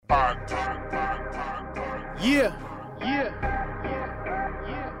Yeah.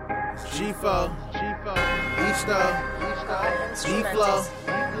 G4, Easto, G-Flow.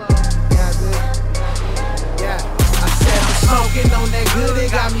 Yeah, I said I'm smoking on that good, it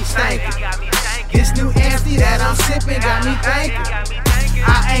got me stankin'. This new empty that I'm sipping got me thinking.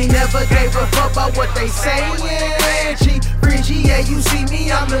 I ain't never gave a fuck about what they sayin'. G-Free, yeah, you see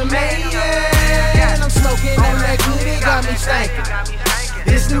me, I'm the man. I'm smoking on that good, it got me stankin'.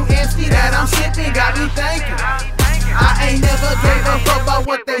 This new empty that I'm sipping got me thinking. I ain't never gave a fuck about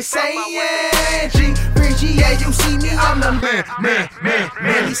what they sayin'. G-Free, yeah, you see me, I'm the man.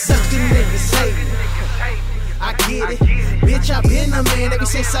 These suckin' niggas hatin'. I get it, bitch, I been a man ever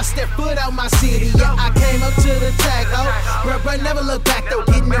since I stepped foot out my city. Yeah, I came up to the tag, bruh, never look back though.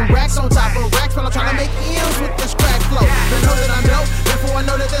 Getting them racks on top of racks while I'm trying to make M's with this crack flow. They know that I'm dope, therefore I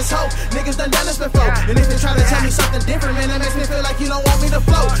know that there's hope. Niggas done this before, and if they try to tell me something different, man, that makes me feel like you don't want me to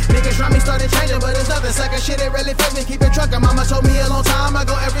flow. Niggas try me started changing, but it's nothing. Sucker shit, it really fake me. Keep it truckin'. Mama told me a long time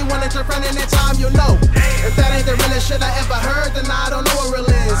ago, everyone that you're friend in that time, you know. If that ain't the realest shit I ever heard, then I don't know what real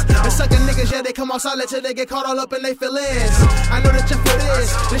is. And suckin' niggas, yeah, they come off solid till they get caught all up in they feelings. I know that your foot is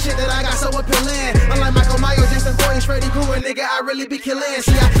the shit that I got so appealing. Unlike Michael Myers, Jason Voorhees, Freddy Krueger, nigga, I really be killing.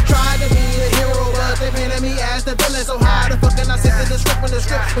 See, I tried to be a hero, but they painted me as the villain. So how the fuck can I sit to the script when the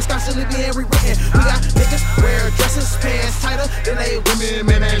script was constantly being rewritten? We got niggas wear dresses, pants tighter than they women.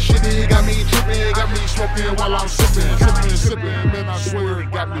 Man, that shit, it got me trippin', got me smoking while I'm sippin'. Man, I swear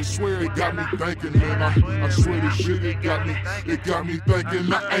it got me thinking, man. I swear this shit, it got me thinking.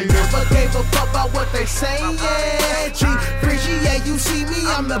 I ain't never gave a fuck about what they sayin'. G-Free, yeah, you see me,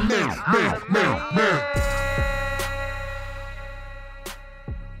 I'm the man.